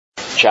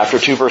Chapter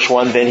 2, verse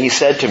 1, then he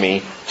said to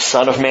me,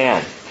 Son of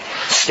man,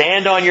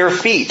 stand on your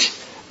feet,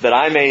 that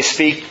I may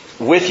speak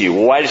with you.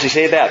 Well, why does he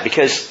say that?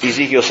 Because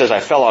Ezekiel says, I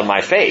fell on my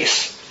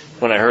face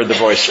when I heard the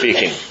voice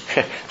speaking.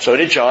 So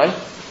did John.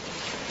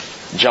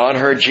 John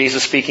heard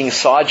Jesus speaking,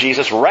 saw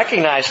Jesus,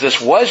 recognized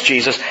this was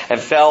Jesus, and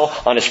fell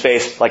on his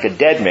face like a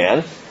dead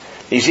man.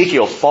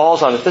 Ezekiel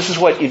falls on it. This is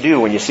what you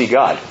do when you see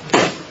God.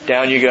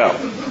 Down you go.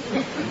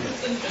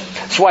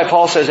 That's why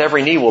Paul says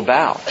every knee will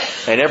bow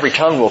and every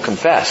tongue will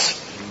confess.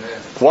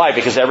 Why?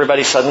 Because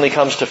everybody suddenly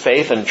comes to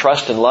faith and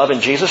trust and love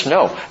in Jesus?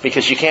 No,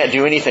 because you can't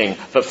do anything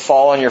but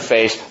fall on your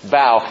face,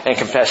 bow, and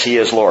confess He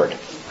is Lord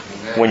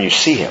when you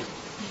see Him,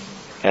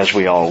 as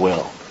we all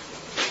will.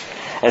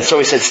 And so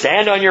he said,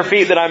 stand on your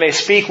feet that I may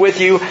speak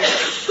with you.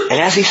 And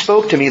as he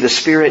spoke to me, the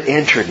Spirit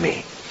entered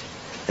me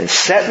and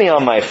set me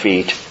on my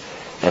feet,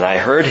 and I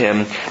heard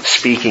Him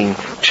speaking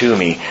to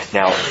me.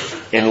 Now,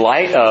 in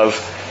light of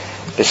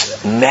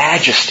this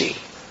majesty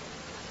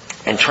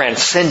and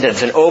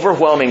transcendence and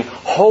overwhelming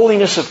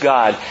holiness of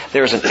God,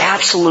 there is an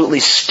absolutely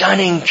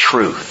stunning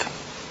truth.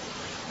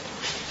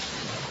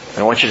 And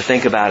I want you to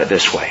think about it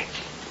this way.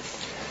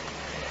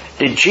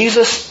 Did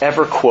Jesus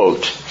ever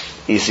quote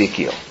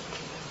Ezekiel?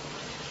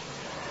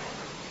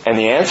 And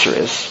the answer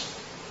is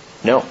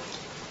no.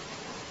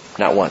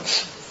 Not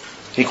once.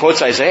 He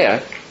quotes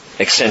Isaiah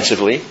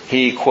extensively.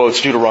 He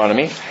quotes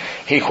Deuteronomy.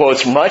 He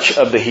quotes much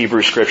of the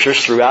Hebrew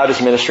Scriptures throughout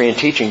His ministry and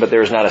teaching, but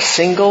there is not a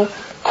single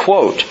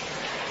quote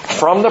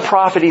from the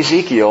prophet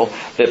Ezekiel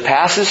that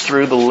passes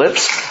through the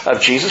lips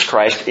of Jesus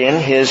Christ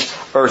in His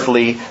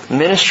earthly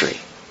ministry.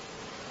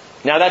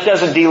 Now that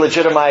doesn't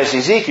delegitimize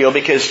Ezekiel,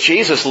 because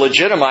Jesus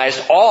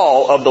legitimized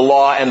all of the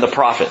law and the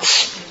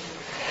prophets.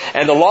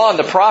 And the law and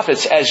the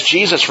prophets, as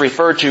Jesus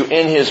referred to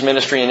in His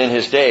ministry and in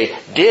His day,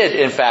 did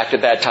in fact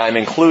at that time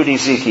include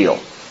Ezekiel.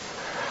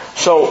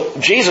 So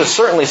Jesus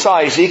certainly saw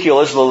Ezekiel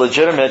as the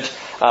legitimate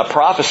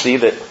prophecy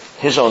that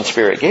His own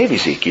Spirit gave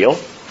Ezekiel.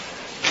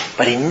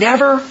 But He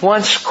never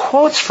once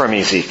quotes from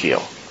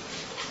Ezekiel.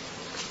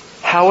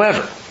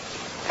 However,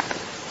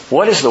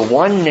 what is the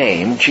one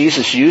name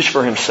Jesus used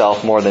for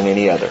Himself more than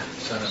any other?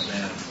 Son of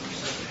Man.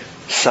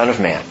 Son of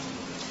Man.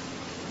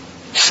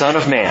 Son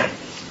of Man.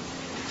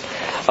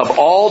 Of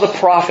all the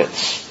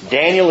prophets,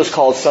 Daniel is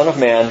called Son of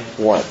Man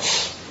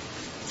once.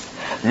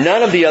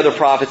 None of the other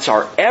prophets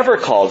are ever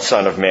called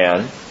Son of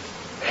Man.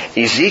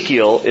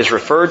 Ezekiel is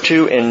referred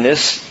to in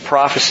this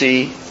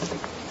prophecy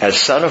as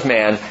Son of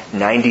Man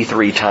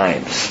 93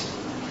 times.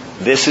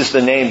 This is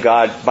the name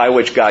by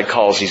which God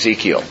calls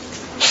Ezekiel.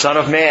 Son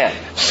of Man,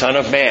 Son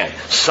of Man,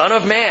 Son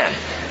of Man.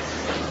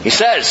 He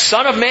says,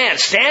 Son of Man,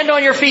 stand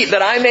on your feet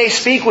that I may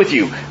speak with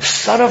you.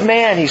 Son of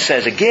Man, He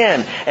says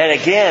again and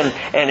again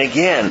and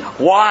again.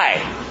 Why?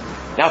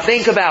 Now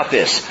think about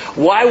this.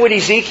 Why would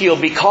Ezekiel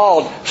be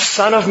called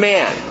Son of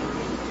Man?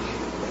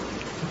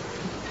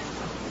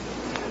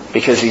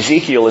 Because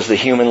Ezekiel is the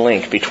human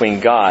link between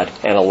God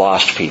and a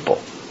lost people.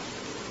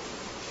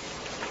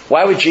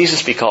 Why would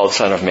Jesus be called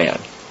Son of Man?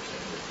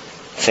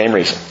 Same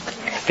reason.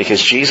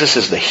 Because Jesus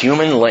is the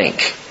human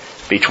link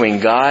between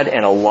God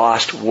and a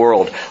lost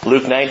world.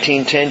 Luke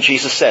 19:10,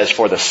 Jesus says,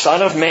 for the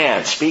Son of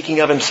Man,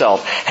 speaking of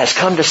Himself, has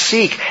come to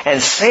seek and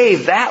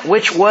save that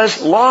which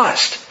was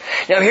lost.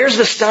 Now here's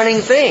the stunning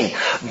thing.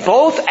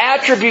 Both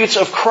attributes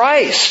of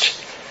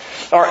Christ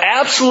are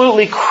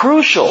absolutely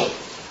crucial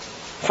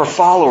for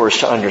followers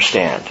to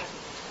understand.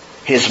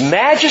 His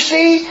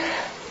majesty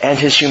and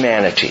His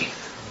humanity.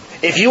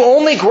 If you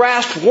only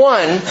grasp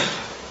one,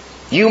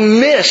 you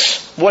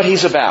miss what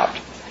He's about.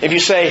 If you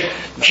say,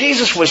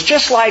 Jesus was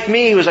just like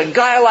me, He was a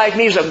guy like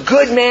me, He was a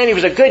good man, He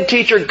was a good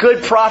teacher,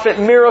 good prophet,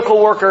 miracle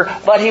worker,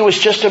 but He was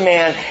just a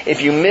man,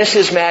 if you miss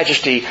His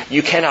majesty,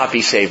 you cannot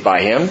be saved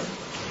by Him.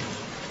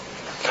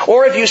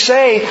 Or if you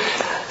say,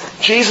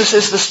 Jesus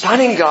is the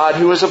stunning God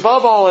who is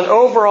above all and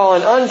over all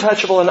and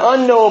untouchable and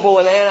unknowable,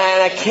 and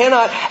I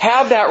cannot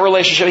have that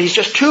relationship, He's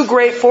just too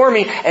great for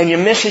me, and you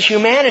miss His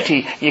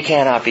humanity, you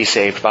cannot be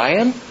saved by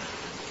Him.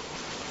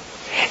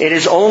 It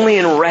is only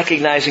in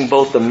recognizing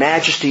both the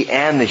majesty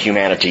and the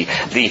humanity,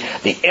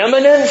 the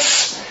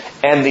eminence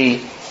and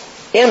the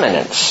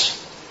immanence.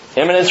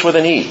 Eminence with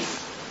an E,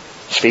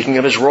 speaking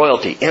of His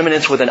royalty.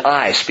 Immanence with an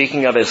I,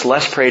 speaking of, as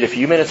Les prayed a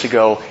few minutes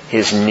ago,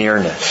 His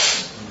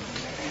nearness.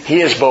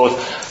 He is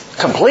both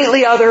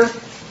completely other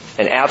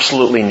and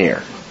absolutely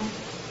near.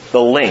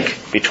 The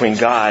link between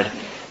God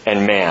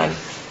and man.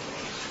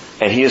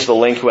 And He is the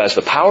link who has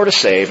the power to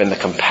save and the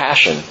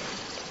compassion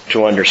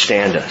to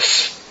understand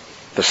us.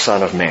 The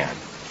Son of Man.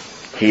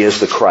 He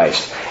is the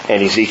Christ.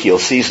 And Ezekiel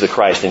sees the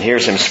Christ and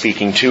hears Him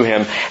speaking to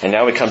him. And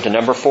now we come to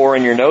number 4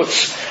 in your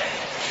notes.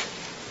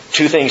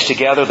 Two things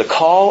together, the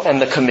call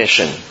and the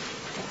commission.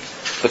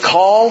 The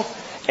call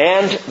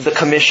and the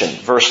commission.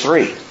 Verse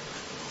 3.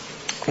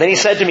 Then He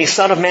said to me,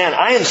 Son of man,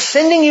 I am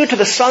sending you to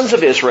the sons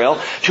of Israel,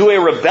 to a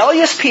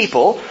rebellious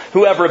people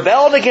who have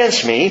rebelled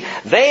against me.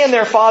 They and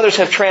their fathers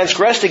have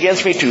transgressed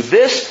against me to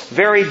this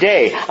very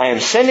day. I am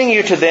sending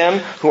you to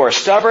them who are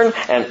stubborn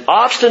and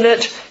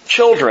obstinate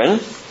children.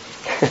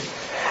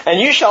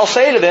 And you shall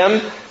say to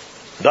them,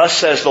 Thus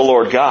says the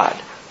Lord God,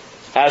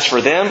 as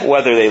for them,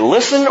 whether they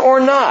listen or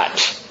not,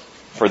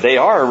 for they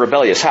are a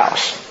rebellious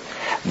house,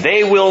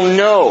 they will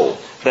know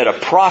that a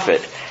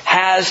prophet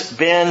has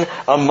been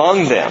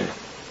among them.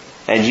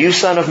 And you,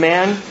 son of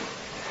man,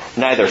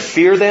 neither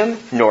fear them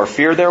nor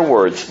fear their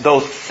words. Though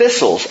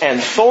thistles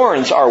and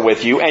thorns are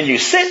with you, and you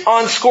sit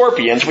on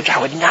scorpions, which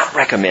I would not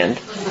recommend,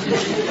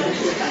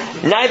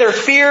 neither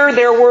fear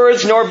their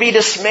words nor be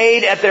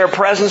dismayed at their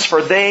presence,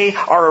 for they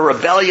are a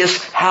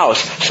rebellious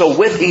house. So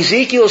with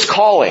Ezekiel's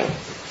calling,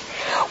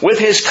 with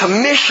his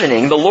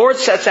commissioning, the Lord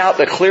sets out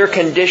the clear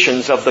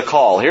conditions of the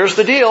call. Here's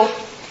the deal.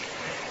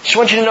 Just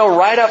want you to know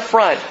right up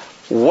front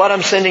what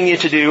I'm sending you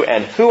to do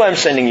and who I'm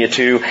sending you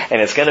to,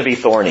 and it's going to be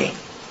thorny.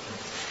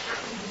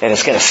 And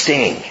it's going to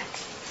sting.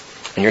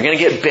 And you're going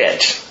to get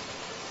bit.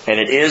 And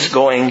it is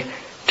going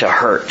to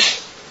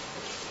hurt.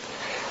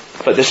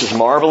 But this is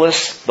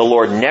marvelous. The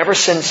Lord never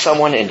sends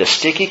someone into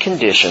sticky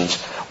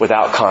conditions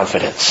without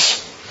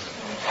confidence.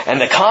 And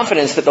the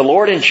confidence that the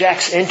Lord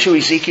injects into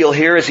Ezekiel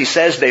here is He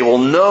says they will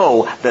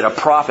know that a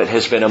prophet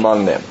has been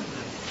among them.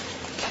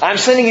 I'm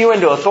sending you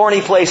into a thorny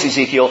place,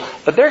 Ezekiel,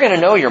 but they're going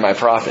to know you're my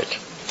prophet.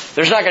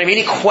 There's not going to be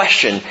any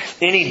question,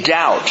 any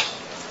doubt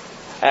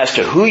as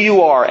to who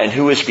you are and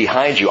who is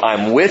behind you.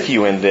 I'm with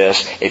you in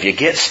this. If you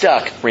get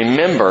stuck,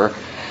 remember,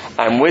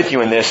 I'm with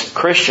you in this.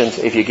 Christians,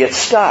 if you get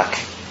stuck,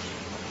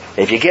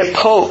 if you get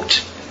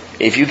poked,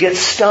 if you get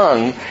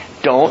stung,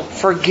 don't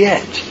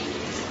forget.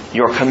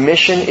 Your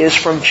commission is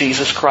from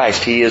Jesus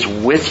Christ. He is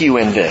with you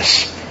in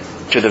this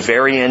to the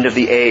very end of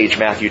the age,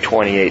 Matthew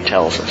 28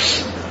 tells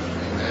us.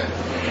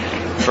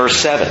 Verse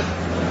 7.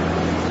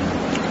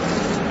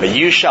 But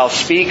you shall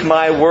speak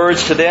my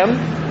words to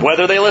them,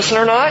 whether they listen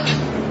or not,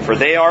 for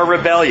they are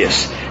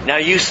rebellious. Now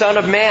you son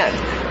of man,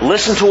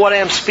 listen to what I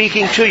am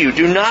speaking to you.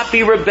 Do not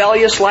be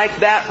rebellious like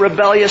that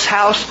rebellious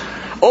house.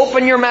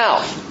 Open your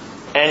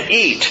mouth and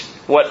eat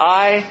what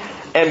I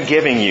am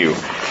giving you.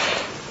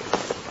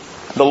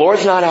 The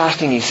Lord's not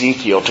asking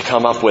Ezekiel to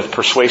come up with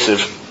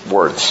persuasive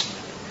words.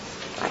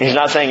 He's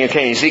not saying,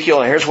 okay,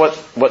 Ezekiel, here's what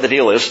the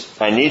deal is.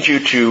 I need you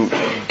to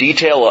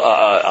detail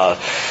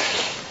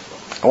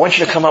I want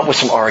you to come up with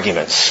some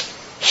arguments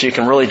so you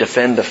can really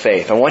defend the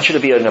faith. I want you to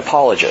be an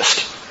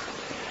apologist.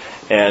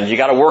 And you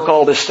got to work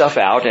all this stuff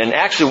out. And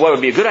actually what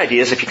would be a good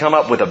idea is if you come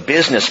up with a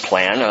business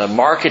plan, a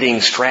marketing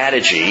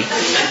strategy,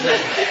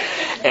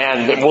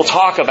 and we'll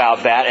talk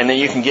about that, and then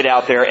you can get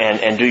out there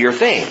and do your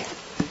thing.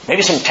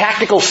 Maybe some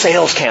tactical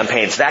sales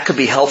campaigns. That could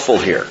be helpful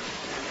here.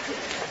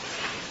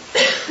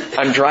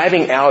 I'm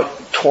driving out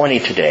 20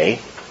 today.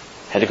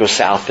 Had to go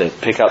south to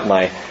pick up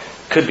my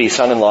could-be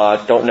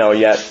son-in-law, don't know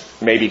yet,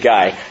 maybe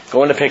guy,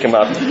 going to pick him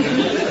up.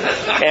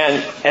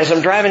 And as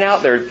I'm driving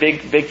out there,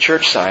 big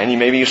church sign,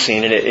 maybe you've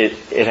seen it.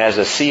 It has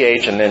a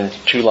CH and then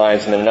two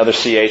lines and then another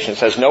CH, and it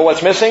says, know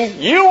what's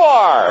missing? You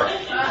are!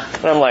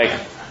 And I'm like,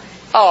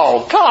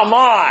 oh, come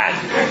on!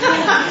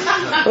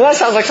 Well, that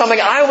sounds like something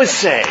I would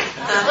say.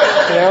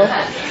 You know?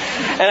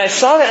 And I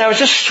saw that and I was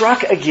just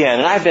struck again.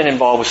 And I've been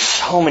involved with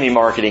so many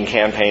marketing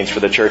campaigns for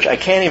the church, I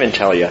can't even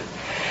tell you.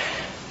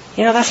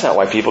 You know, that's not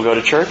why people go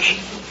to church.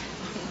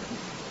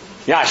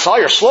 Yeah, I saw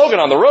your slogan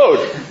on the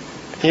road.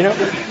 You know?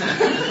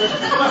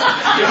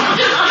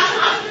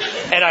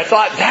 And I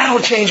thought, that'll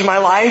change my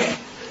life.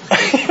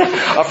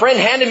 A friend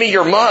handed me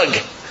your mug.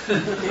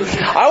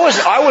 I was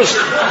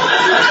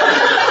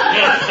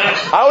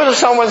at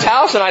someone's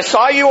house and I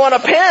saw you on a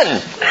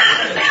pen.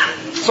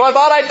 So I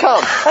thought I'd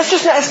come.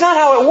 That's not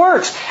how it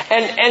works.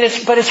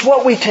 But it's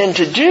what we tend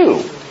to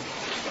do.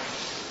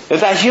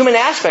 There's that human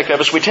aspect of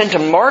us. We tend to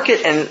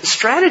market and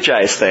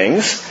strategize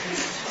things.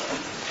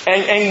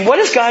 And what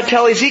does God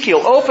tell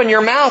Ezekiel? Open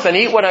your mouth and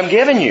eat what I'm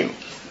giving you.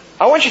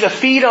 I want you to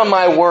feed on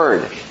my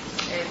word.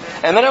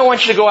 And then I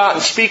want you to go out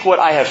and speak what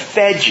I have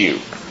fed you.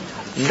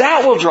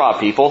 That will draw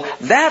people.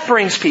 That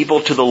brings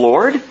people to the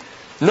Lord.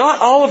 Not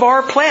all of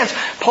our plans.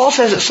 Paul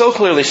says it so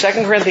clearly,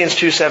 2 Corinthians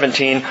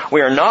 2:17,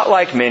 we are not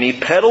like many,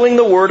 peddling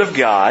the word of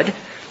God,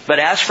 but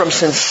as from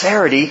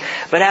sincerity,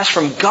 but as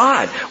from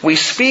God. We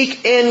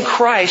speak in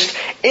Christ,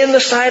 in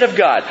the sight of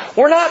God.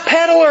 We're not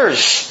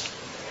peddlers.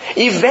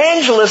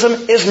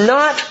 Evangelism is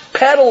not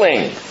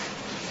peddling.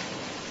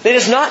 It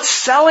is not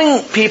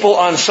selling people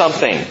on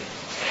something.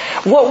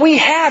 What we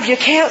have, you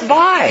can't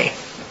buy.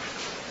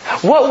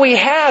 What we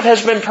have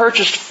has been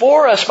purchased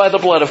for us by the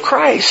blood of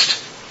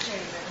Christ.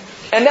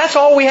 And that's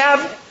all we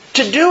have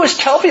to do is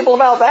tell people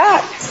about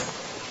that.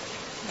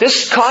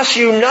 This costs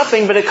you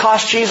nothing, but it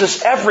costs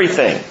Jesus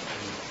everything.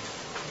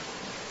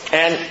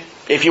 And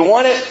if you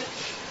want it,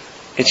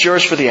 it's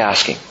yours for the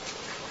asking.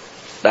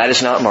 That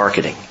is not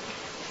marketing.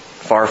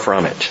 Far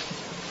from it.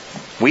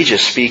 We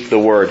just speak the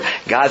word.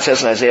 God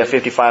says in Isaiah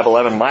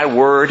 55:11, my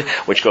word,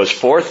 which goes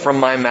forth from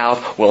my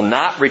mouth, will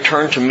not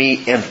return to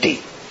me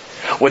empty,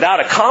 without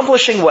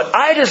accomplishing what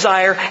I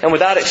desire and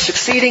without it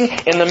succeeding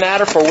in the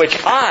matter for which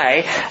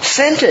I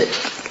sent it.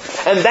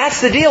 And that's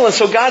the deal. And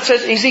so God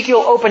says, Ezekiel,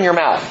 open your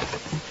mouth.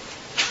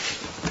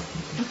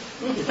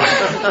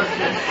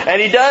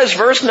 And he does.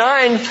 Verse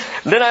 9,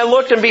 then I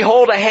looked and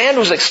behold, a hand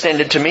was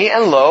extended to me,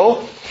 and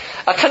lo,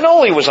 A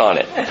cannoli was on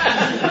it.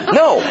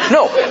 No,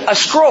 a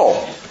scroll.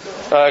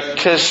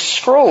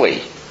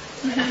 Scrolly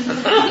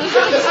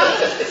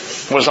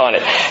was on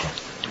it.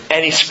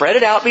 And he spread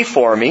it out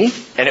before me,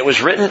 and it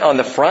was written on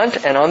the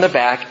front and on the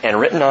back, and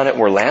written on it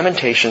were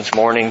lamentations,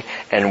 mourning,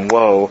 and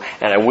woe.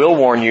 And I will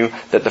warn you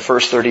that the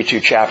first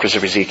 32 chapters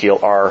of Ezekiel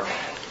are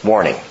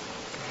warning.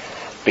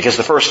 Because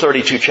the first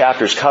 32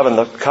 chapters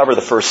cover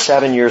the first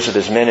 7 years of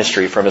his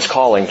ministry from his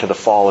calling to the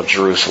fall of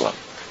Jerusalem.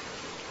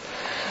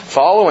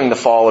 Following the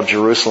fall of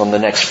Jerusalem, the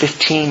next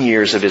 15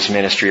 years of his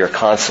ministry are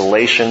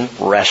consolation,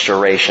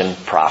 restoration,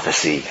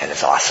 prophecy, and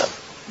it's awesome.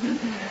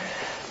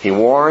 He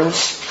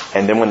warns,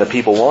 and then when the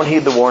people won't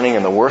heed the warning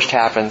and the worst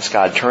happens,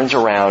 God turns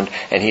around,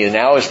 and he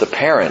now is the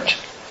parent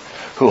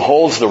who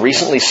holds the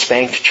recently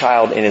spanked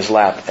child in his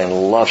lap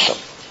and loves him.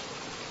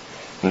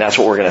 And that's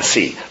what we're going to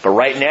see. But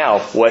right now,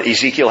 what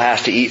Ezekiel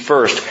has to eat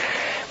first,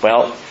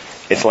 well,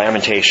 it's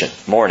lamentation,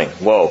 mourning,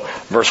 woe.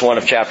 Verse 1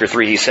 of chapter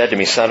 3, he said to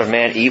me, Son of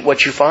man, eat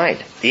what you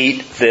find.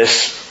 Eat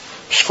this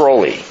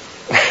scrolly.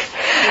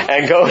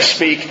 And go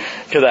speak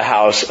to the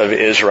house of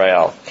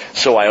Israel.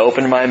 So I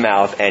opened my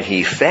mouth, and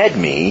he fed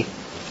me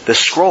the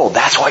scroll.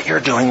 That's what you're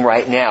doing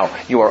right now.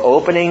 You are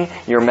opening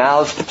your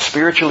mouths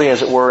spiritually,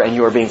 as it were, and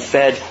you are being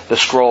fed the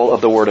scroll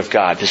of the Word of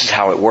God. This is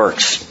how it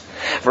works.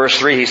 Verse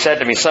 3, he said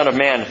to me, Son of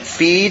man,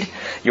 feed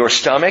your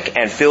stomach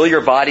and fill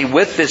your body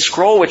with this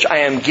scroll which I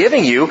am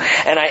giving you.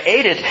 And I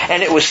ate it,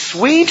 and it was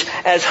sweet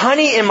as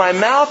honey in my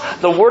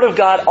mouth. The Word of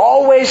God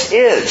always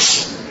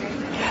is.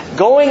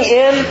 Going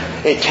in,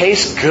 it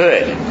tastes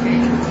good.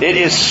 It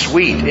is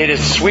sweet. It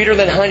is sweeter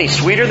than honey,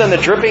 sweeter than the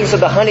drippings of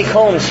the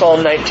honeycomb,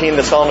 Psalm 19,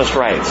 the psalmist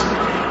writes.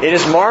 It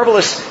is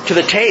marvelous to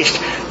the taste.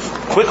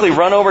 Quickly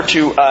run over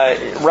to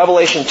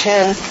Revelation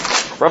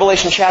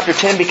chapter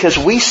 10, because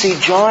we see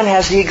John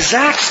has the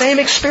exact same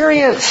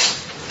experience.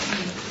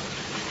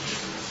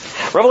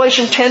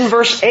 Revelation 10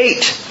 verse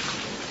 8.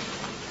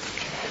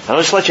 I'll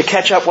just let you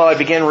catch up while I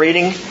begin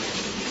reading.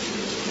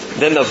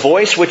 Then the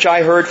voice which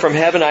I heard from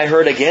heaven, I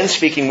heard again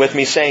speaking with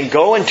me, saying,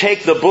 Go and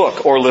take the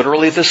book, or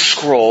literally the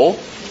scroll.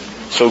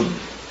 So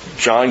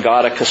John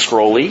got a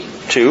cascrolly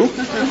too.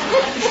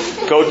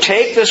 Go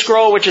take the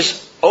scroll which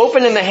is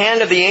open in the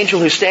hand of the angel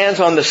who stands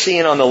on the sea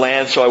and on the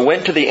land. So I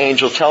went to the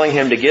angel, telling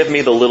him to give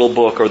me the little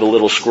book, or the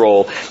little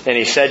scroll. And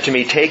he said to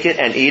me, Take it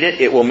and eat it.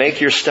 It will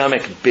make your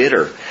stomach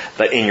bitter,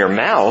 but in your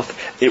mouth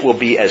it will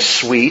be as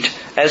sweet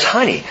as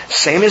honey.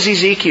 Same as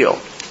Ezekiel.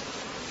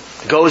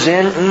 Goes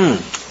in,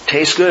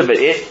 tastes good, but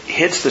it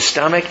hits the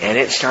stomach and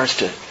it starts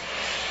to,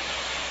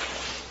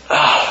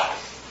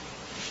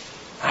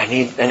 I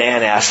need an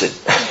antacid.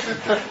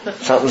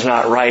 Something's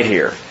not right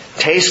here.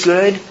 Tastes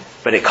good,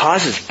 but it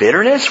causes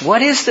bitterness?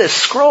 What is this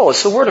scroll?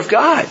 It's the Word of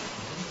God.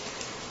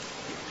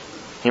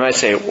 You might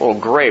say, well,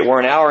 great, we're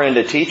an hour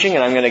into teaching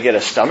and I'm going to get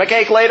a stomach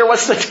ache later?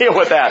 What's the deal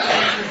with that?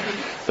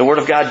 The Word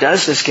of God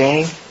does this,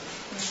 gang.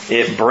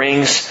 It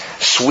brings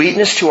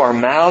sweetness to our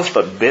mouths,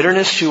 but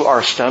bitterness to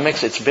our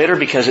stomachs. It's bitter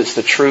because it's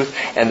the truth,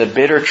 and the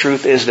bitter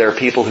truth is there are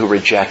people who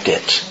reject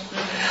it.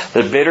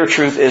 The bitter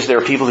truth is there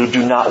are people who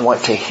do not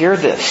want to hear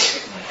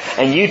this.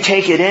 And you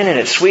take it in and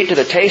it's sweet to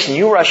the taste, and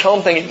you rush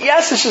home thinking,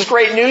 yes, this is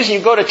great news, and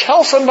you go to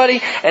tell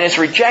somebody and it's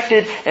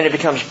rejected and it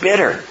becomes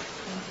bitter.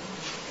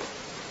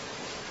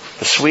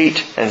 The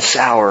sweet and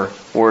sour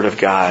Word of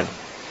God.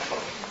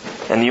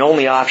 And the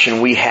only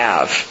option we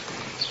have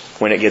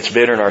when it gets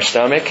bitter in our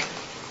stomach,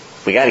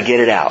 we got to get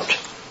it out.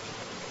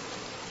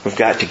 We've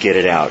got to get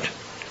it out.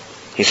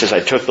 He says, I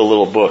took the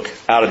little book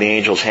out of the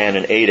angel's hand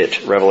and ate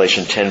it.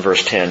 Revelation 10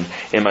 verse 10.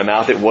 In my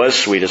mouth it was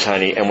sweet as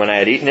honey, and when I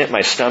had eaten it,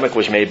 my stomach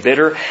was made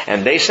bitter.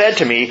 And they said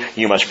to me,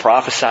 you must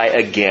prophesy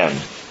again.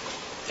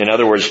 In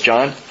other words,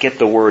 John, get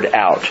the word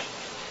out.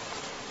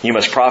 You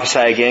must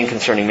prophesy again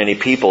concerning many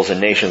peoples and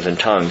nations and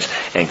tongues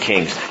and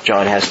kings.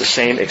 John has the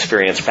same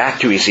experience back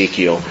to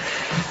Ezekiel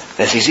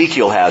as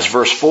Ezekiel has.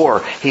 Verse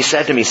 4, he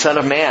said to me, Son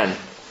of man.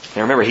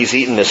 Now remember, he's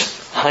eaten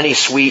this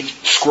honey-sweet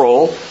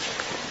scroll.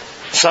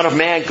 Son of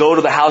man, go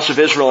to the house of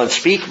Israel and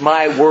speak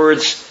my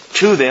words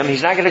to them.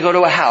 He's not going to go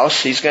to a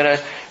house. He's going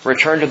to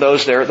return to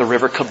those there at the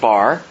river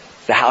Kabar.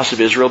 The house of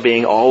Israel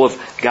being all of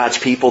God's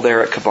people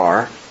there at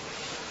Kabar.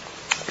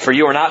 For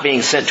you are not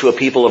being sent to a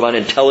people of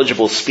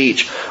unintelligible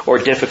speech or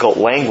difficult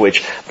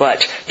language,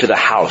 but to the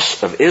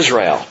house of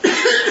Israel.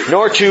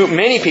 Nor to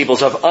many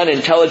peoples of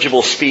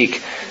unintelligible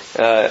speak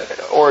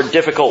or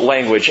difficult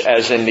language,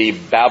 as in the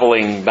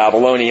babbling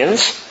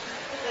Babylonians,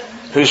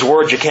 whose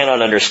words you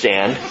cannot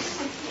understand.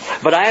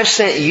 But I have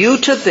sent you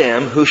to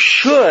them who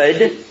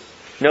should,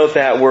 note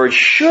that word,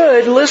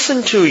 should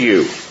listen to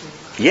you.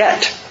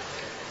 Yet,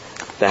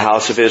 the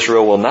house of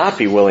Israel will not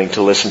be willing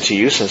to listen to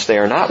you, since they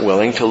are not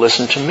willing to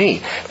listen to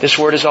me. This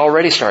word is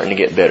already starting to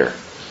get bitter.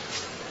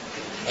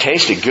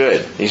 Tasted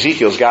good.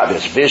 Ezekiel's got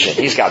this vision.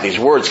 He's got these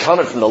words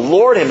coming from the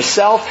Lord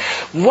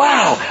Himself.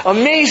 Wow!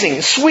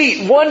 Amazing!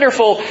 Sweet!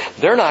 Wonderful!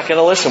 They're not going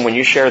to listen when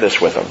you share this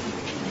with them.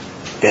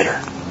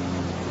 Bitter.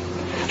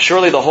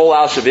 Surely the whole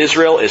house of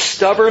Israel is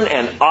stubborn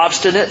and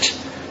obstinate.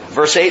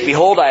 Verse 8,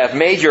 behold, I have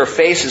made your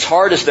face as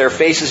hard as their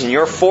faces, and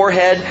your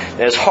forehead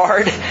as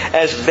hard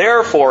as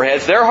their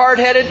foreheads. They're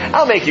hard-headed.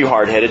 I'll make you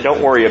hard-headed.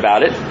 Don't worry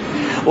about it.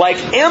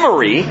 Like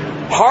emery,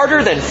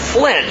 harder than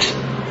flint,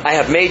 I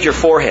have made your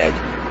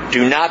forehead.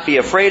 Do not be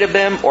afraid of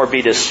them or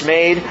be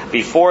dismayed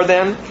before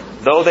them,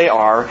 though they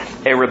are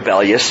a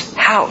rebellious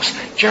house.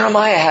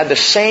 Jeremiah had the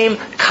same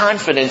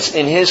confidence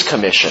in his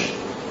commission.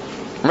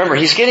 Remember,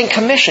 he's getting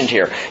commissioned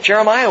here.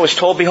 Jeremiah was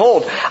told,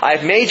 behold,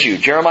 I've made you,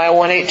 Jeremiah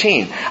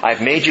 1:18,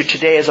 I've made you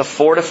today as a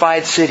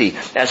fortified city,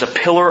 as a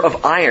pillar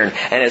of iron,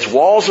 and as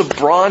walls of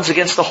bronze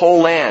against the whole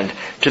land,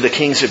 to the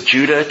kings of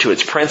Judah, to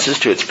its princes,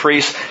 to its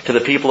priests, to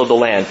the people of the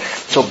land.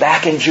 So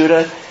back in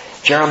Judah,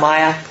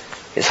 Jeremiah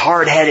is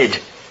hard-headed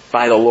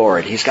by the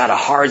Lord. He's got a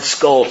hard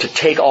skull to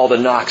take all the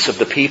knocks of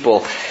the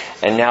people.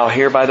 And now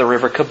here by the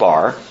river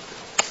Kabar,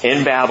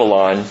 in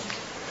Babylon,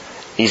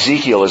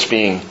 Ezekiel is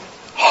being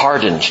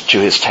hardened to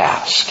his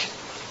task,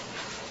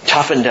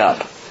 toughened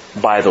up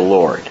by the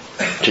Lord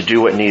to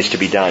do what needs to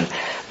be done.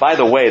 By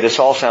the way, this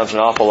all sounds an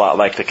awful lot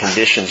like the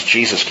conditions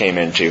Jesus came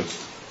into.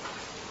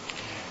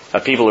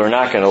 Of people who are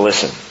not going to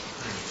listen,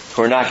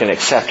 who are not going to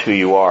accept who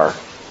you are.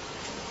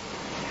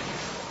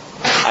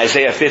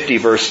 Isaiah 50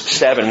 verse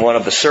 7, one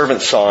of the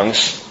servant songs,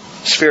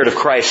 Spirit of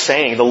Christ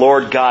saying, the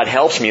Lord God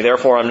helps me,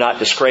 therefore I'm not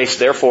disgraced,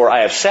 therefore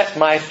I have set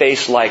my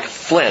face like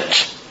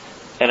flint,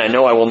 and I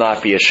know I will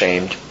not be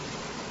ashamed.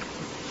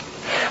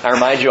 I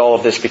remind you all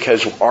of this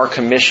because our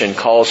commission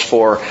calls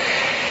for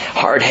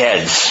hard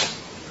heads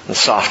and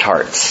soft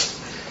hearts.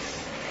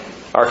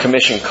 Our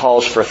commission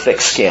calls for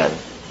thick skin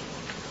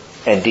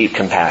and deep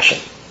compassion.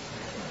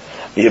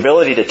 The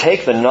ability to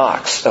take the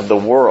knocks of the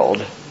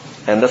world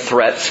and the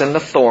threats and the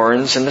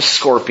thorns and the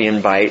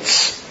scorpion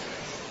bites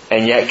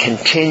and yet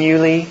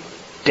continually,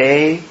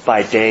 day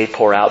by day,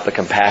 pour out the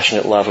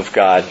compassionate love of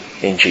God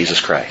in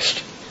Jesus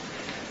Christ.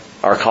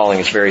 Our calling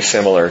is very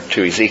similar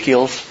to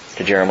Ezekiel's,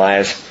 to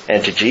Jeremiah's,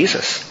 and to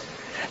Jesus.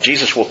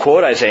 Jesus will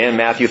quote Isaiah in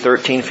Matthew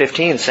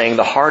 13:15, saying,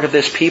 the heart of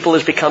this people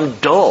has become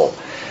dull.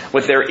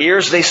 With their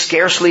ears they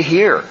scarcely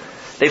hear.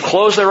 They've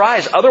closed their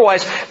eyes.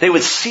 Otherwise, they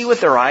would see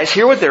with their eyes,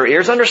 hear with their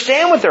ears,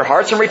 understand with their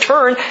hearts, and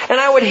return, and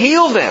I would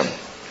heal them.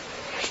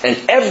 And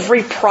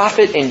every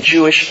prophet in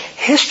Jewish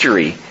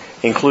history,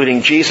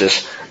 including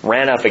Jesus,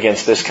 ran up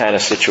against this kind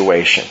of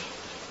situation.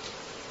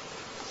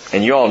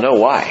 And you all know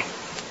why.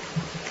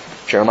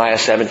 Jeremiah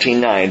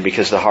 17:9,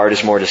 because the heart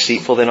is more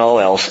deceitful than all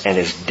else and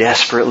is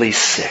desperately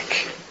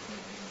sick.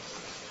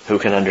 Who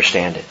can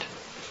understand it?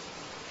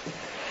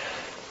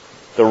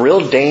 The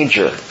real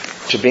danger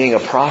to being a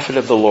prophet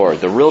of the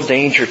Lord, the real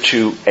danger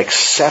to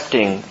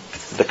accepting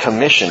the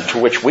commission to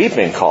which we've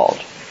been called,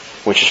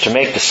 which is to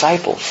make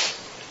disciples,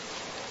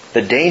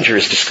 the danger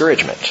is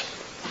discouragement.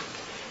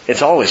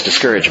 It's always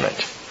discouragement.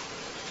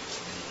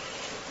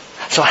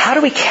 So how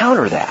do we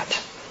counter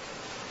that?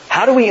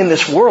 How do we in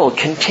this world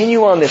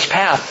continue on this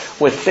path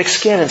with thick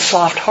skin and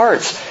soft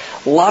hearts,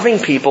 loving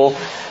people,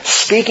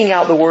 speaking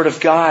out the Word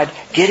of God,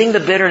 getting the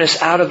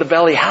bitterness out of the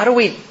belly? How do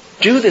we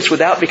do this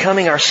without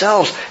becoming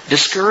ourselves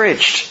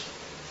discouraged?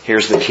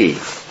 Here's the key.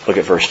 Look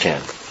at verse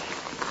 10.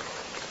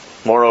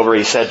 Moreover,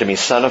 he said to me,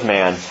 Son of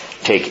man,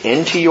 take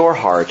into your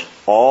heart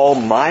all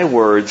my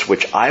words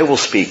which I will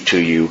speak to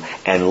you,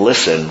 and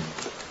listen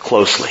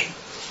closely.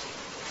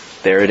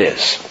 There it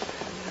is.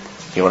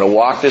 You want to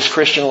walk this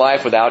Christian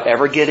life without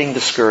ever getting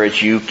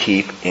discouraged, you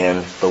keep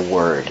in the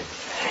Word.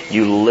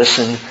 You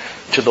listen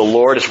to the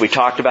Lord, as we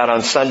talked about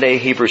on Sunday,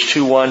 Hebrews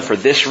 2:1. For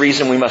this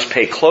reason we must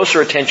pay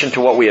closer attention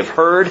to what we have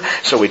heard,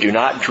 so we do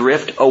not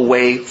drift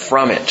away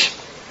from it.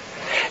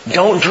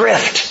 Don't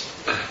drift.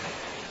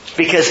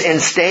 Because in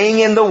staying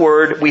in the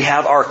Word, we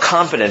have our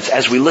confidence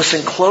as we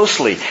listen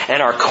closely,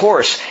 and our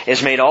course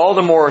is made all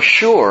the more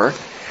sure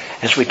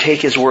as we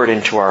take His Word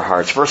into our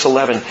hearts. Verse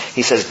 11,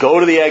 he says, Go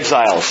to the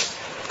exiles,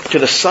 to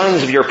the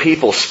sons of your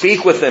people,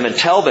 speak with them and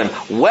tell them,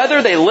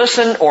 whether they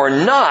listen or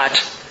not,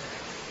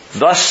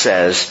 thus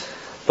says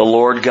the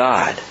Lord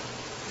God.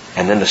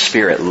 And then the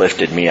Spirit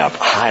lifted me up.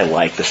 I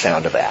like the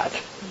sound of that.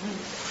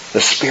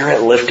 The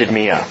Spirit lifted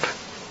me up.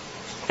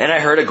 And I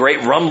heard a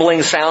great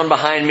rumbling sound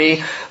behind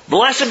me.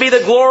 Blessed be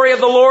the glory of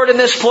the Lord in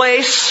this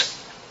place.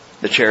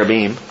 The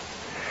cherubim.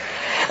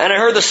 And I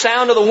heard the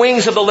sound of the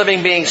wings of the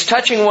living beings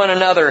touching one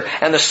another,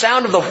 and the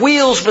sound of the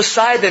wheels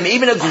beside them,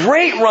 even a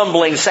great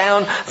rumbling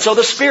sound. So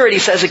the Spirit, he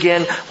says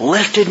again,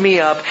 lifted me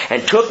up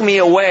and took me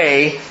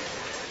away.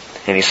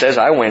 And he says,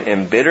 I went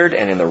embittered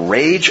and in the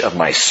rage of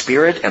my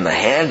spirit, and the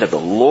hand of the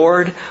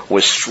Lord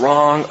was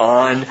strong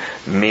on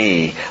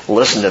me.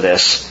 Listen to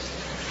this.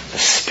 The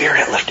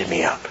Spirit lifted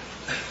me up.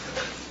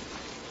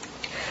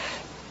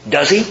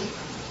 Does He?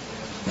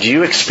 Do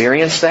you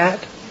experience that?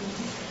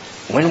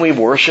 When we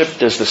worship,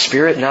 does the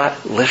Spirit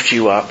not lift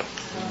you up?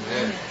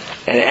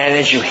 And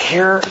as you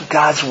hear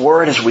God's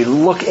Word, as we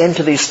look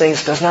into these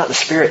things, does not the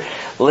Spirit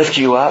lift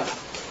you up?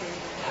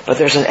 But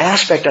there's an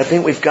aspect I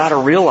think we've got to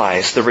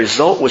realize. The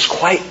result was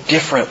quite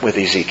different with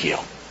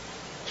Ezekiel.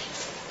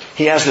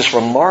 He has this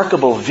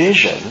remarkable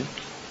vision.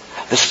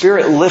 The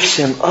Spirit lifts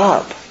him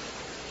up,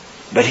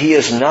 but he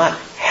is not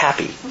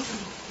happy.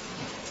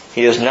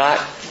 He is not,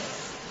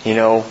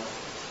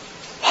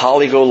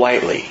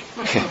 holly-go-lightly.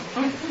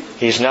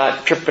 He's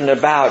not tripping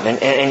about,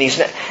 and he's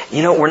not,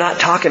 we're not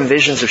talking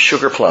visions of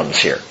sugar plums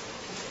here.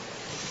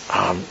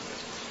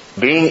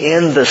 Being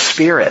in the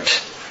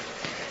Spirit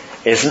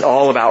isn't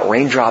all about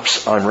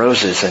raindrops on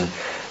roses and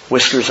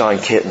whiskers on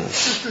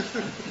kittens,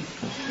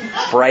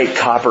 bright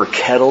copper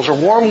kettles or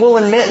warm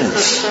woolen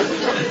mittens,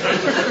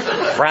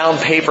 brown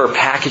paper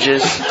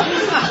packages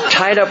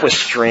tied up with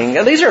string.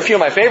 Now, these are a few of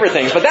my favorite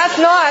things, but that's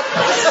not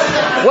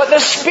what the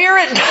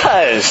Spirit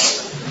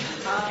does.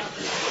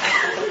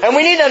 And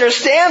we need to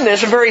understand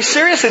this very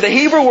seriously. The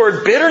Hebrew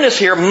word bitterness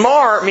here,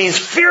 mar, means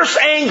fierce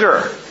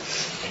anger.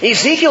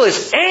 Ezekiel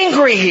is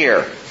angry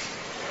here.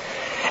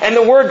 And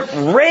the word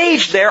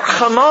rage there,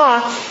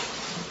 chama,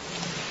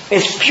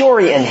 is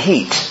fury and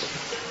heat.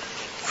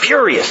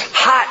 Furious,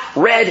 hot,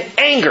 red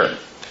anger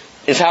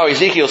is how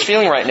Ezekiel's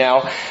feeling right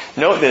now.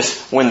 Note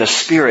this, when the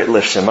Spirit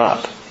lifts him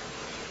up.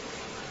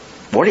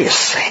 What are you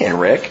saying,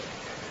 Rick?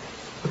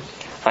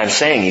 I'm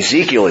saying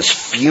Ezekiel is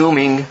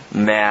fuming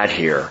mad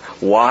here.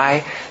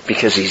 Why?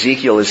 Because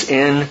Ezekiel is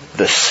in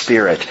the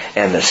Spirit,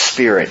 and the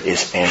Spirit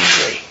is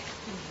angry.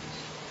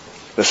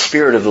 The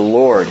Spirit of the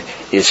Lord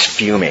is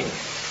fuming.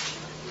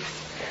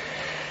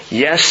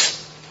 Yes,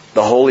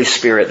 the Holy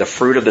Spirit, the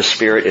fruit of the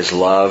Spirit is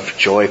love,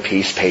 joy,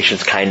 peace,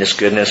 patience, kindness,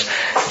 goodness,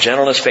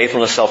 gentleness,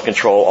 faithfulness,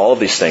 self-control, all of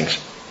these things.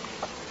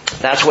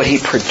 That's what He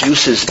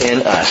produces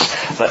in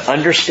us. But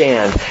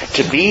understand,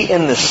 to be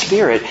in the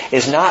Spirit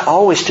is not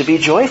always to be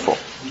joyful.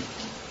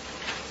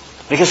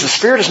 Because the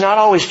Spirit is not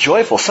always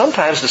joyful.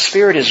 Sometimes the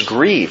Spirit is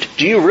grieved.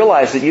 Do you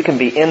realize that you can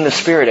be in the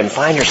Spirit and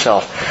find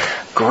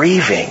yourself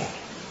grieving?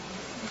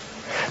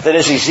 That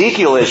as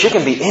Ezekiel is, you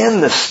can be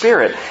in the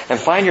Spirit and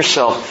find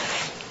yourself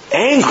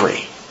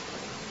angry.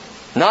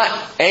 Not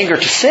anger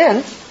to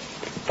sin,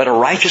 but a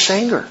righteous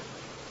anger.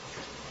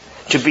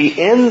 To be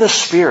in the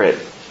Spirit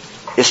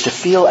is to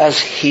feel as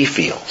He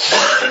feels.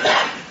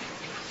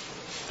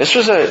 This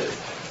was a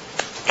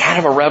kind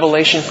of a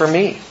revelation for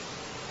me.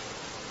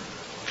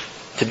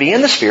 To be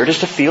in the Spirit is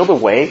to feel the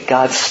way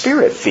God's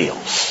Spirit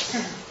feels.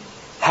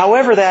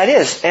 However that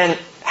is. And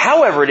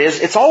however it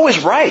is, it's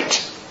always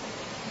right.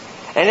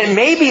 And it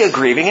may be a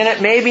grieving and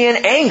it may be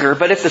an anger,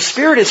 but if the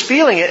Spirit is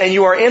feeling it and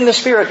you are in the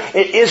Spirit,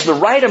 it is the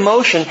right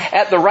emotion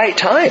at the right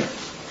time.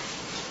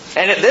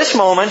 And at this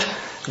moment,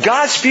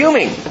 God's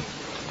fuming.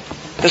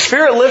 The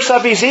Spirit lifts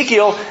up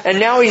Ezekiel, and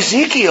now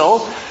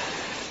Ezekiel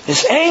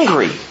is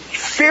angry.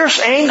 Fierce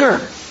anger.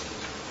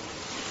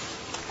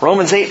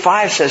 Romans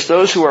 8:5 says,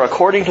 those who are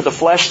according to the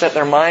flesh set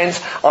their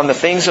minds on the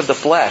things of the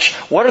flesh.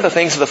 What are the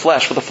things of the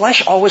flesh? Well, the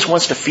flesh always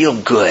wants to feel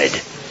good.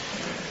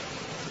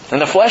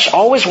 And the flesh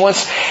always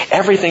wants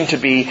everything to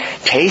be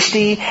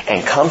tasty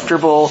and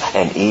comfortable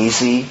and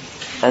easy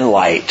and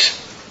light.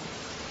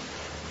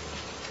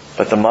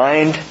 But the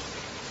mind,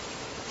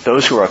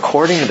 those who are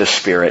according to the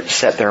Spirit,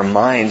 set their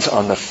minds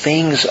on the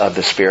things of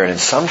the Spirit. And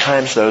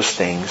sometimes those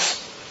things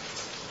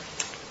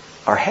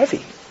are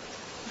heavy,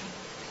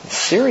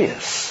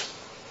 serious.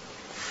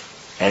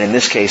 And in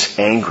this case,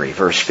 angry.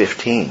 Verse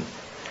 15.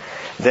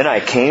 Then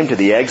I came to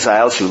the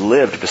exiles who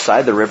lived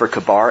beside the river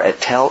Kabar at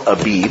Tel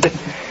Abib,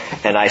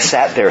 and I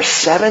sat there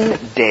 7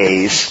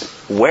 days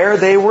where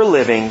they were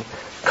living,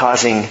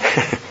 causing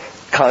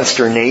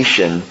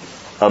consternation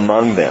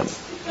among them.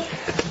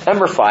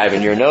 Number 5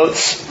 in your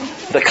notes,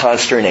 the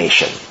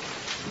consternation.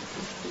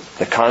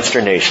 The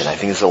consternation, I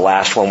think, is the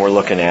last one we're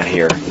looking at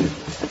here.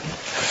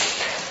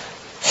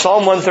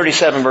 Psalm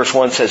 137 verse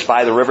 1 says,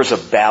 by the rivers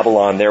of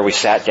Babylon, there we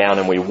sat down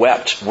and we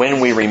wept when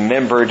we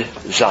remembered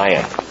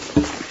Zion.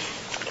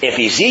 If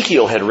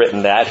Ezekiel had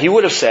written that, he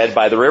would have said,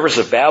 by the rivers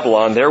of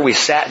Babylon, there we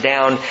sat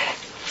down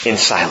in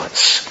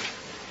silence.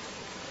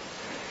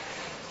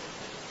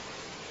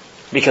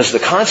 Because the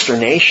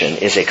consternation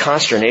is a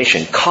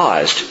consternation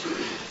caused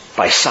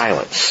by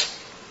silence.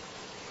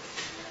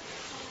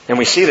 And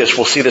we'll see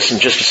this in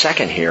just a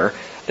second here.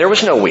 There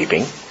was no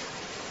weeping.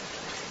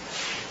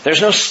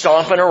 There's no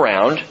stomping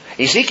around.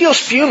 Ezekiel's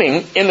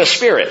fuming in the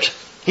Spirit.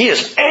 He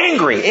is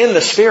angry in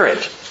the Spirit.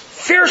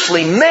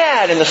 Fiercely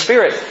mad in the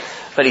Spirit.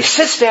 But he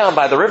sits down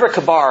by the river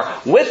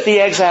Kabar with the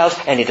exiles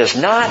and he does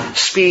not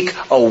speak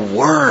a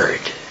word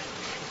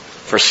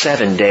for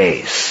 7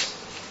 days.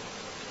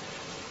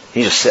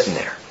 He's just sitting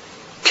there,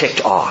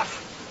 ticked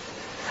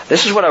off.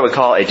 This is what I would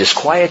call a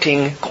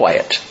disquieting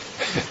quiet.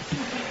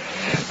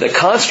 The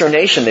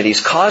consternation that he's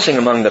causing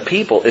among the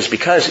people is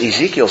because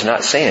Ezekiel's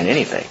not saying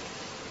anything.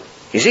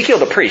 Ezekiel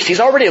the priest, he's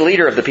already a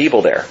leader of the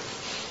people there.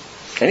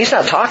 And he's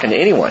not talking to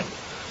anyone.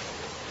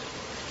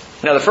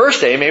 Now the first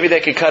day, maybe they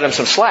could cut him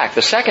some slack.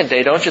 The second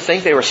day, don't you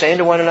think they were saying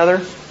to one another,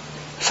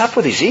 what's up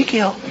with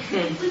Ezekiel?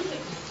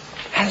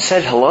 I hadn't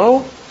said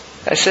hello.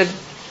 I said,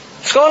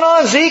 what's going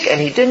on, Zeke? And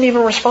he didn't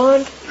even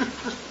respond.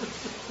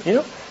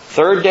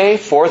 Third day,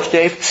 fourth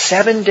day,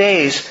 7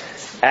 days,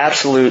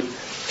 absolute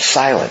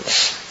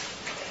silence.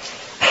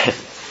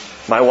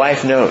 My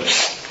wife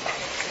knows.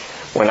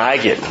 When I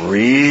get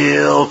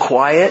real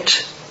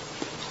quiet,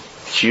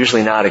 it's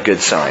usually not a good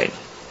sign.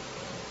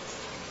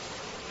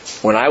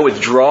 When I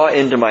withdraw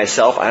into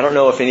myself, I don't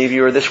know if any of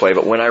you are this way,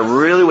 but when I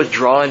really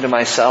withdraw into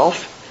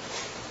myself,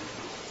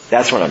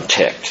 that's when I'm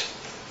ticked.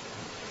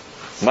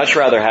 Much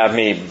rather have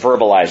me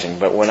verbalizing,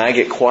 but when I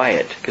get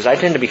quiet, because I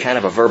tend to be kind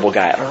of a verbal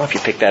guy. I don't know if you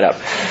picked that up.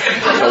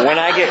 But when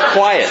I get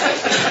quiet,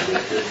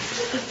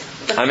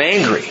 I'm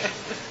angry.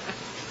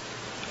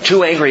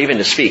 Too angry even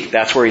to speak.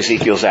 That's where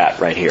Ezekiel's at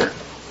right here.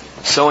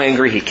 So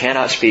angry he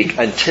cannot speak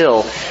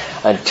until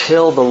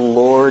the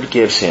Lord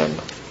gives him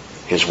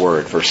His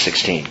word. Verse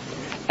 16.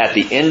 At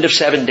the end of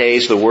 7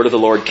 days, the word of the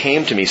Lord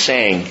came to me,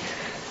 saying,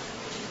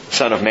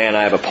 Son of man,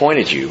 I have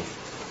appointed you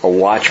a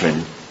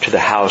watchman to the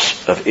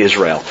house of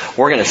Israel.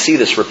 We're going to see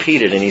this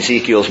repeated in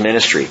Ezekiel's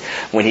ministry,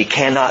 when he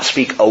cannot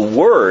speak a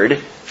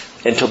word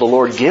until the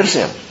Lord gives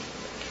him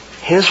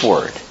His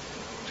word.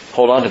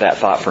 Hold on to that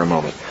thought for a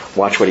moment.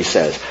 Watch what he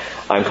says.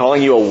 I'm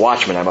calling you a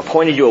watchman. I'm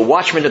appointed you a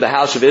watchman to the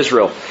house of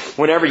Israel.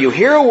 Whenever you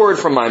hear a word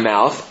from my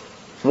mouth,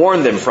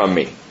 warn them from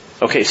me.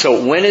 Okay,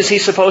 so when is he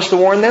supposed to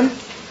warn them?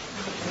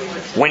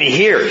 When he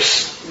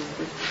hears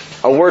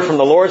a word from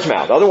the Lord's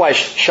mouth. Otherwise,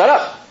 shut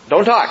up.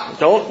 Don't talk.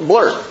 Don't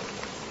blurt.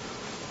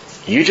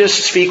 You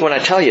just speak when I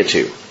tell you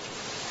to.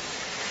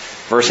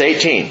 Verse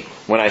 18.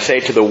 When I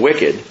say to the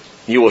wicked,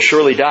 you will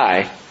surely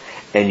die,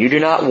 and you do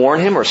not warn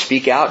him or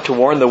speak out to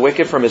warn the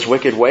wicked from his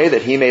wicked way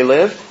that he may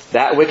live,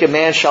 that wicked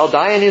man shall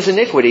die in his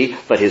iniquity,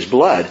 but his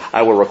blood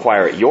I will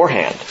require at your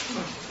hand.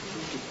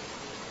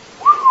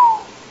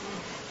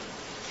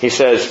 He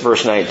says,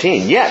 verse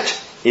 19, Yet,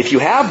 if you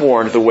have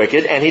warned the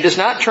wicked, and he does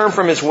not turn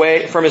from his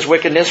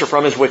wickedness or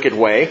from his wicked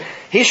way,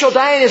 he shall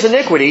die in his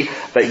iniquity,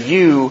 but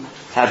you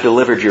have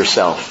delivered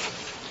yourself.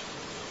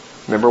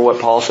 Remember what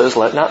Paul says,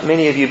 let not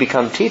many of you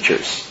become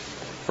teachers,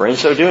 for in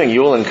so doing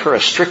you will incur a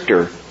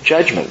stricter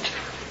judgment.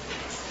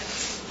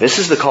 This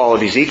is the call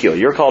of Ezekiel.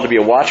 You're called to be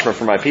a watchman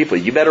for my people.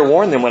 You better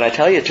warn them when I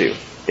tell you to.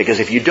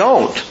 Because if you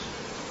don't,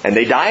 and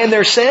they die in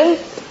their sin,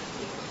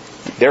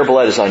 their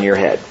blood is on your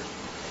head.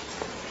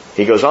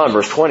 He goes on,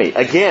 verse 20.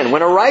 Again,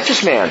 when a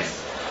righteous man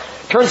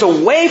turns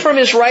away from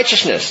his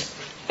righteousness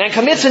and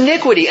commits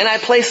iniquity, and I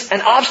place an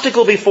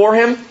obstacle before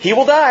him, he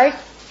will die.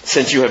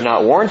 Since you have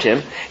not warned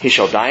him, he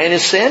shall die in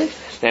his sin,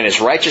 and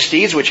his righteous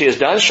deeds which he has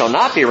done shall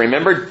not be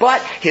remembered,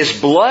 but his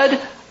blood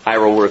I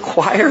will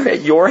require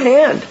at your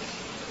hand.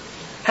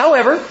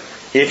 However,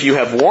 if you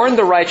have warned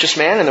the righteous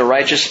man and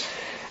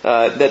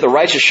that the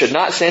righteous should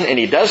not sin, and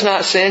he does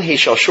not sin, he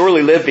shall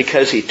surely live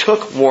because he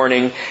took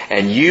warning,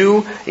 and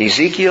you,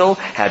 Ezekiel,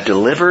 have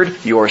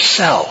delivered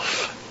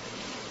yourself.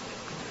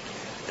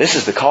 This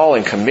is the call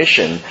and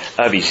commission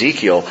of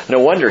Ezekiel. No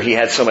wonder he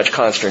had so much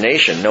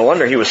consternation. No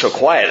wonder he was so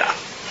quiet.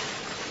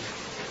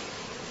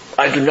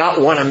 I do not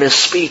want to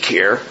misspeak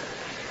here.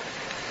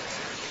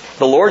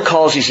 The Lord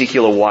calls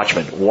Ezekiel a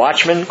watchman.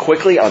 Watchmen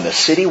quickly on the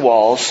city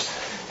walls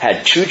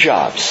had two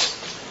jobs.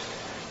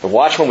 The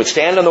watchman would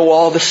stand on the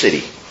wall of the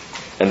city.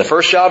 And the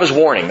first job is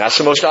warning. That's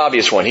the most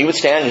obvious one. He would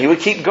stand and he would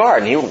keep guard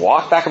and he would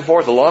walk back and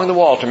forth along the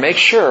wall to make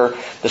sure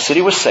the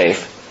city was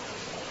safe.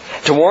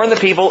 To warn the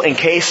people in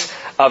case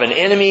of an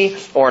enemy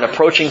or an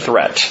approaching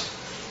threat.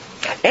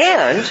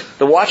 And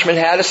the watchman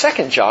had a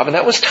second job, and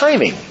that was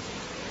timing.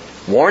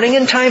 Warning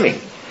and timing.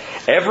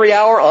 Every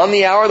hour on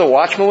the hour, the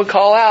watchman would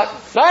call out,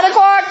 9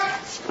 o'clock,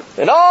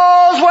 and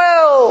all's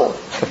well.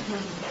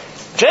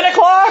 10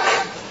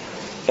 o'clock,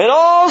 and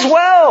all's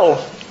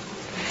well.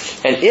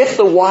 And if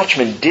the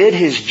watchman did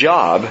his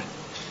job,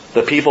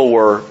 the people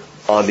were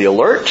on the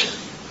alert,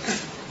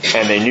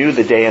 and they knew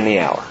the day and the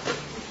hour.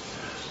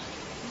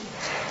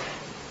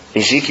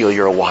 Ezekiel,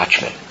 you're a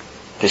watchman.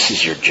 This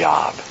is your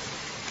job.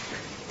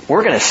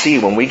 We're going to see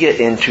when we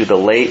get into the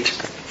late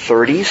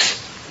 30s,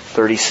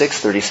 36,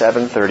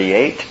 37,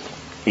 38,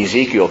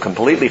 Ezekiel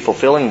completely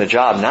fulfilling the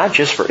job, not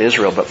just for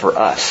Israel, but for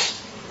us.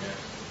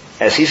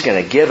 As he's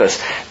going to give us,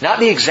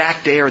 not the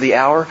exact day or the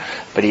hour,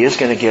 but he is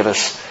going to give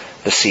us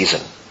the season.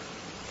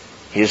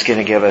 He is going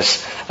to give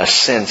us a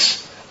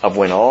sense of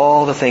when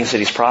all the things that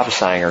he's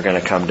prophesying are going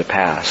to come to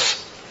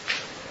pass.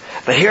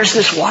 But here's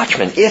this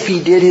watchman. If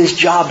he did his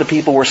job, the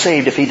people were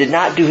saved. If he did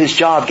not do his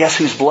job, guess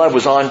whose blood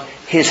was on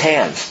his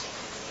hands?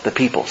 The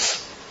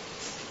people's.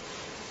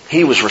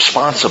 He was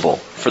responsible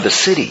for the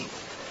city.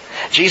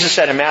 Jesus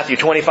said in Matthew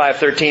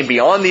 25:13, Be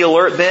on the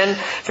alert then,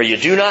 for you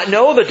do not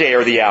know the day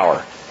or the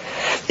hour.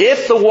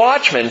 If the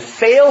watchman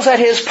fails at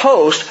his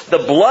post, the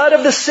blood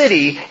of the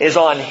city is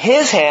on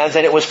his hands,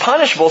 and it was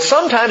punishable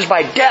sometimes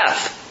by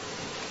death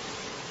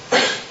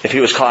if he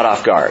was caught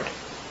off guard.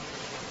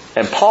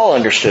 And Paul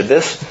understood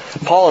this.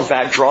 Paul, in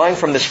fact, drawing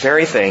from this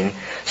very thing,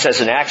 says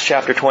in Acts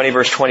chapter 20,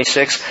 verse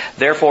 26,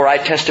 Therefore I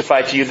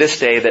testify to you this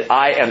day that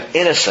I am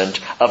innocent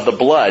of the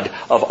blood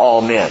of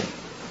all men.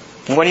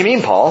 What do you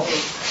mean, Paul?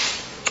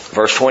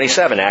 Verse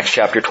 27, Acts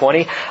chapter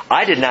 20,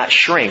 I did not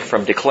shrink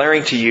from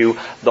declaring to you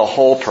the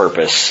whole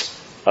purpose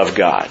of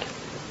God.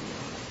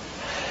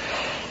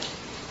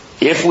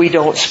 If we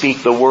don't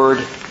speak the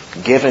word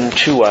given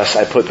to us,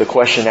 I put the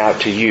question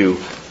out to you,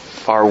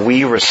 are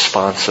we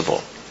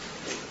responsible?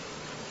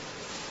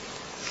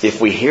 If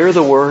we hear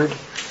the word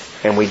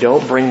and we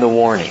don't bring the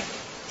warning,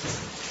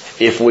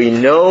 if we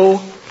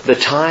know the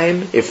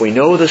time, if we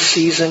know the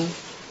season,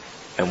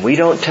 and we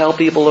don't tell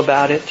people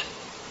about it,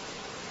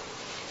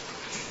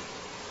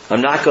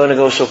 I'm not going to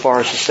go so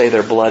far as to say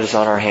their blood is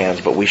on our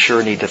hands, but we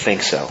sure need to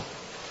think so.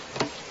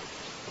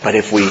 But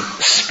if we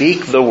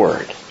speak the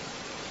word,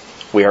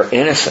 we are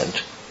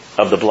innocent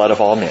of the blood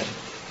of all men.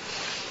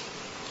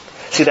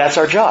 See, that's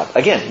our job.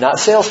 Again, not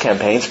sales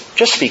campaigns.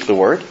 Just speak the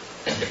word.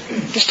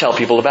 Just tell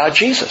people about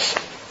Jesus.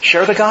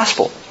 Share the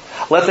gospel.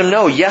 Let them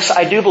know, yes,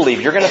 I do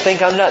believe. You're going to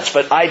think I'm nuts,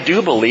 but I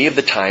do believe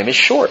the time is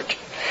short.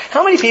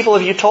 How many people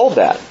have you told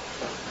that?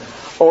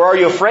 Or are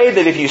you afraid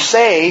that if you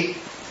say,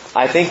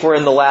 I think we're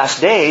in the last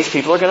days,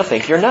 people are going to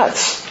think you're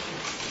nuts?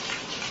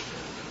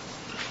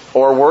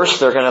 Or worse,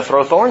 they're going to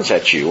throw thorns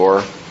at you,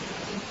 or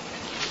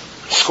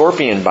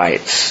scorpion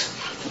bites.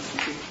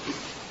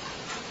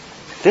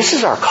 This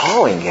is our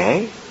calling,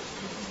 gang.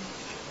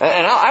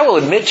 And I will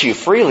admit to you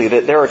freely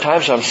that there are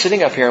times when I'm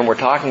sitting up here and we're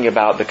talking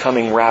about the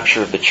coming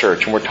rapture of the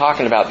church, and we're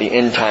talking about the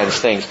end times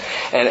things.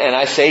 And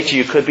I say to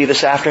you, could be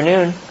this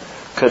afternoon,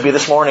 could be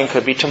this morning,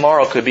 could be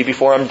tomorrow, could be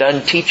before I'm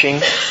done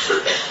teaching.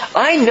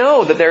 I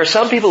know that there are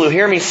some people who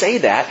hear me say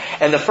that,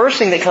 and the first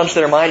thing that comes to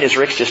their mind is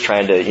Rick's just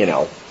trying to,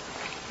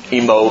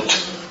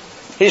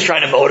 emote. He's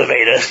trying to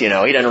motivate us, He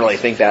doesn't really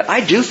think that.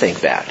 I do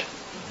think that.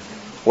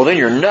 Well, then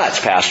you're nuts,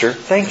 Pastor.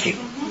 Thank you.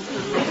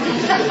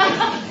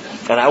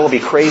 And I will be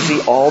crazy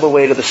all the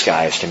way to the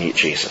skies to meet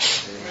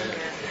Jesus.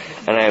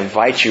 And I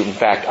invite you, in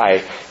fact,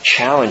 I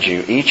challenge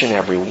you, each and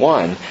every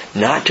one,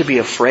 not to be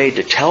afraid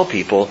to tell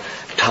people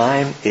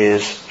time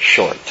is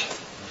short.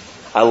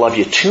 I love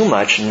you too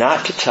much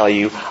not to tell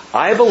you,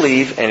 I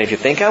believe, and if you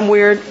think I'm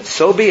weird,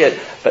 so be it,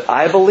 but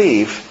I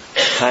believe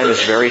time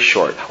is very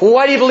short. Well,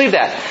 why do you believe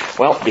that?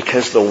 Well,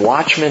 because the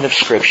watchmen of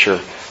Scripture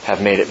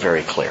have made it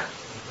very clear.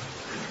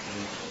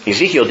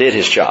 Ezekiel did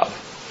his job.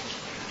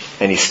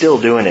 And he's still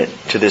doing it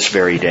to this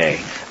very day.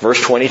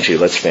 Verse 22,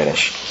 let's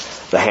finish.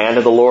 The hand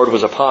of the Lord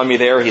was upon me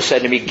there. He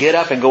said to me, get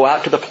up and go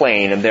out to the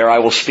plain, and there I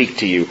will speak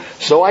to you.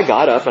 So I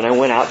got up and I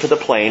went out to the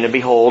plain, and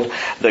behold,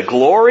 the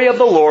glory of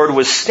the Lord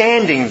was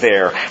standing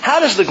there. How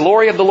does the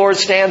glory of the Lord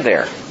stand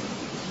there?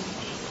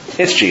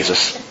 It's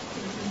Jesus.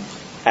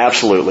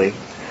 Absolutely.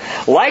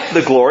 Like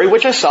the glory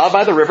which I saw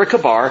by the river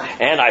Kebar,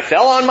 and I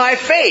fell on my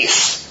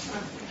face.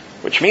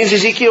 Which means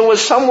Ezekiel was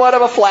somewhat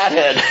of a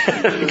flathead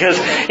because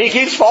he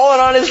keeps falling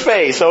on his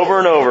face over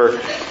and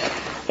over.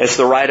 It's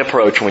the right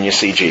approach when you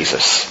see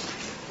Jesus.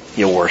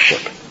 You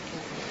worship.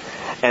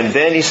 And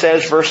then he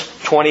says, verse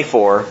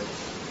 24,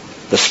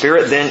 the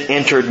Spirit then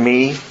entered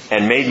me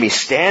and made me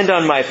stand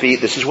on my feet.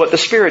 This is what the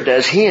Spirit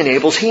does. He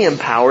enables, He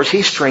empowers,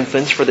 He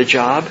strengthens for the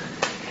job.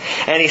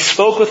 And He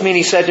spoke with me and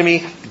He said to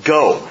me,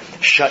 go,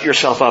 shut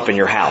yourself up in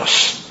your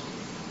house.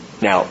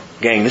 Now,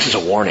 gang, this is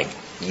a warning.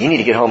 You need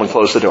to get home and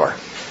close the door.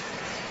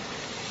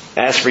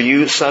 As for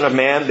you, son of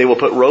man, they will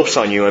put ropes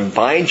on you and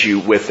bind you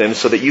with them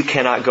so that you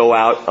cannot go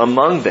out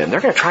among them.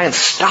 They're going to try and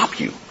stop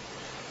you.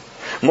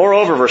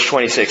 Moreover, verse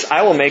 26,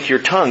 I will make your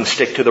tongue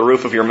stick to the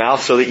roof of your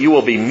mouth so that you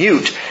will be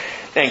mute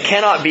and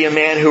cannot be a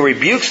man who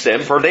rebukes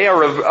them, for they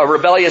are a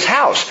rebellious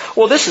house.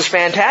 Well, this is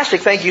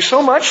fantastic. Thank you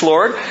so much,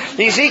 Lord.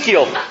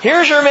 Ezekiel,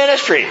 here's your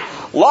ministry.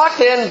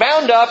 Locked in,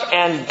 bound up,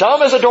 and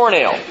dumb as a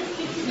doornail.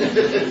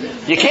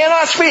 You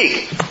cannot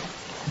speak.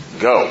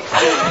 Go.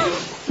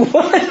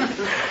 What?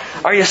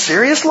 Are you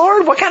serious,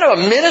 Lord? What kind of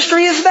a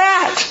ministry is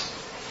that?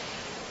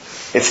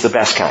 It's the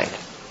best kind.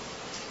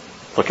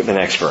 Look at the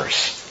next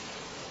verse.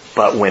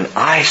 But when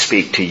I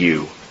speak to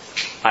you,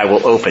 I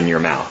will open your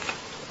mouth.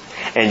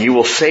 And you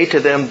will say to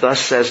them,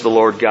 thus says the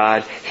Lord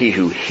God, he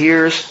who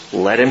hears,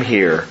 let him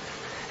hear.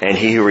 And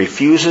he who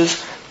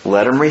refuses,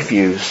 let him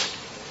refuse.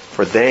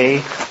 For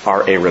they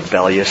are a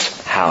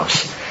rebellious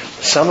house.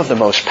 Some of the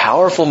most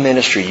powerful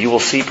ministry you will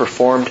see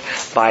performed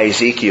by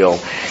Ezekiel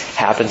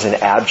happens in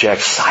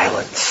abject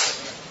silence.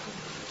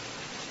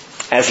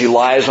 As he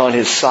lies on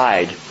his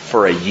side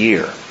for a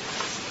year.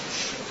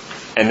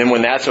 And then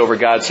when that's over,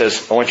 God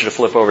says, I want you to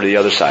flip over to the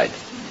other side.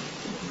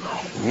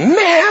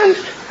 Man!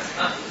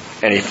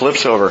 And he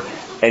flips over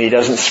and he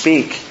doesn't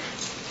speak.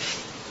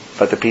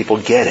 But the people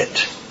get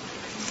it.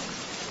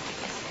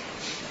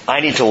 I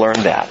need to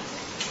learn that.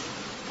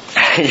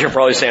 You're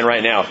probably saying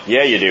right now,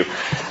 yeah, you do.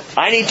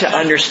 I need to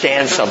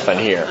understand something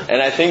here.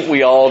 And I think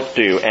we all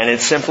do. And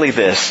it's simply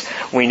this.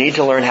 We need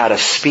to learn how to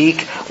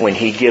speak when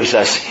He gives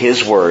us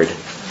His word.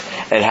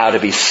 And how to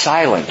be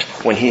silent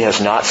when He has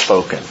not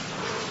spoken.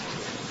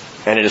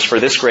 And it is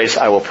for this grace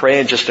I will pray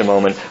in just a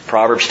moment.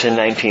 Proverbs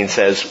 10:19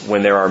 says,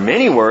 when there are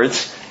many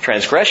words,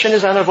 transgression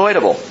is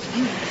unavoidable.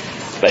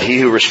 But he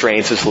who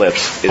restrains his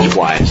lips is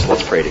wise.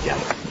 Let's pray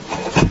together.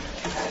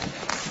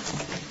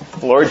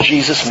 Lord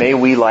Jesus, may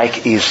we,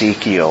 like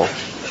Ezekiel,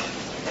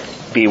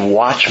 be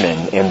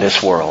watchmen in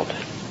this world.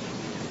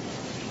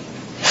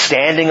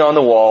 Standing on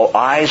the wall,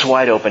 eyes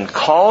wide open,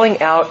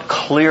 calling out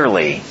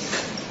clearly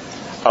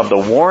of the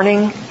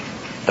warning,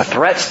 the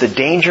threats, the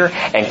danger,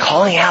 and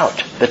calling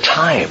out the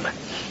time.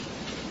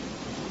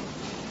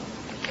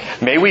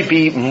 May we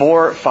be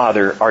more,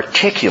 Father,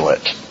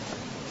 articulate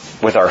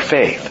with our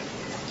faith.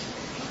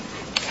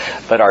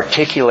 but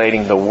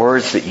articulating the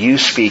words that you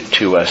speak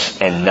to us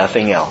and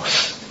nothing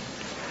else.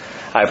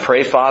 I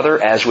pray,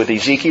 Father, as with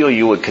Ezekiel,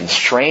 you would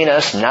constrain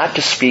us not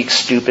to speak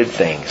stupid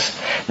things,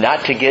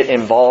 not to get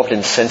involved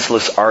in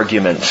senseless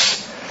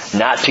arguments,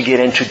 not to get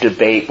into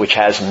debate which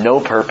has no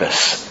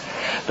purpose,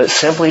 but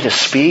simply to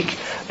speak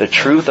the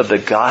truth of the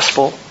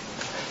gospel,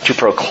 to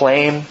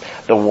proclaim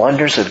the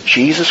wonders of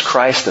Jesus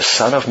Christ, the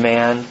Son of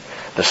Man,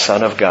 the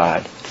Son of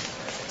God,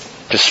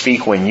 to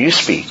speak when you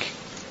speak,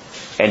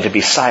 and to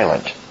be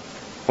silent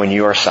when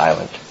you are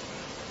silent.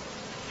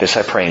 This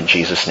I pray in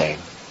Jesus' name.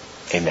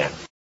 Amen.